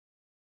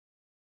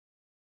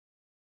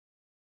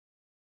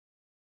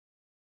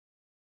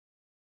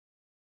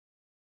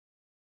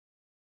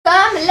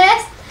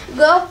let's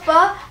go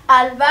for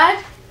a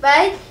ride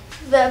by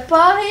the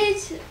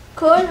porridge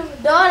called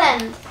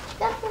Dolan.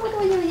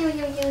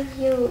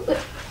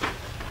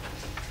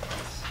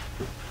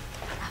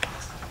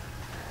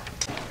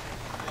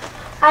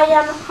 I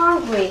am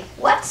hungry.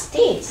 What's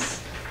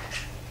this?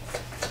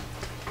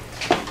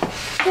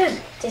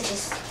 This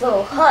is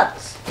so hot.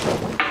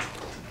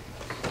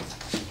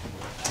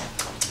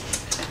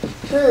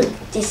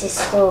 This is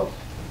so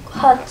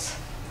hot.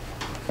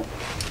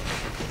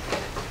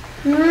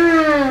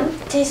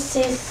 This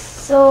is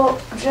so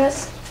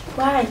just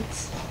right.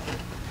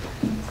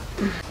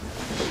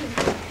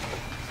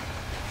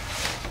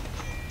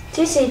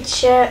 This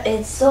chair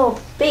is so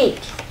big.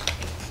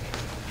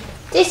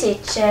 This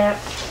chair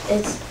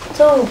is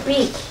so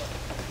big.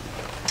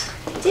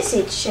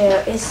 This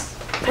chair is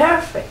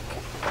perfect.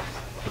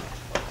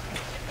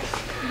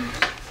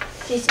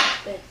 This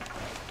bed.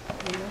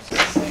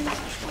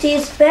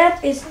 This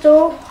bed is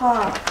so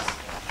hard.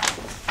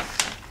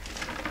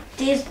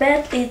 This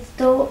bed is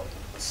so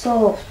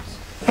soft.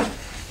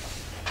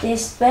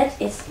 This bed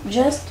is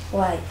just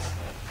right.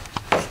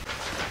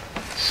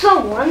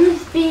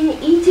 Someone's been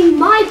eating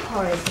my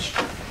porridge.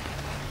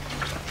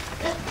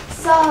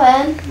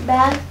 Someone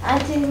been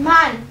eating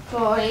my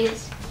porridge.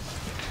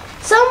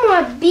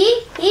 Someone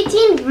been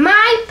eating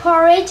my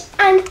porridge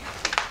and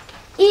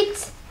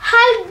it's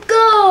all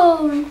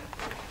gone.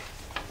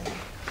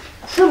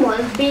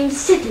 Someone's been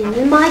sitting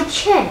in my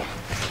chair.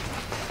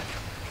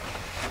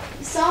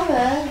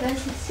 Someone was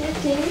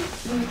sitting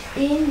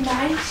in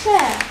my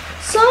chair.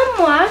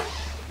 Someone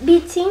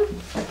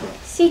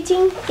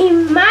sitting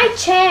in my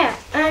chair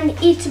and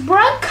it's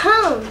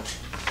broken.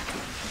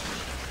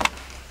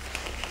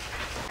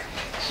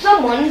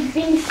 Someone's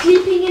been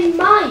sleeping in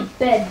my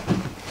bed.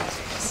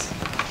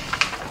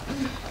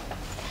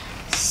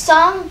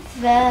 Some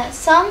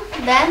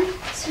been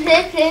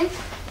sleeping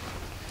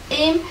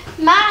in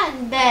my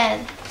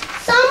bed.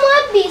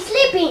 Someone be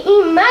sleeping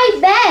in my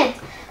bed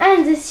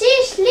and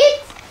she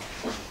sleeps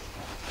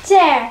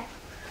there.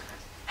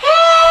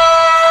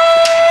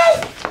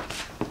 Help!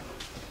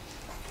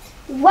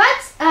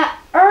 What's a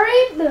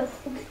horrible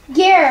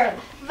girl?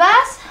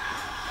 What's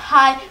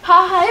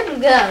horrible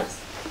girls?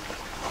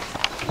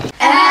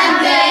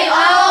 And they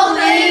all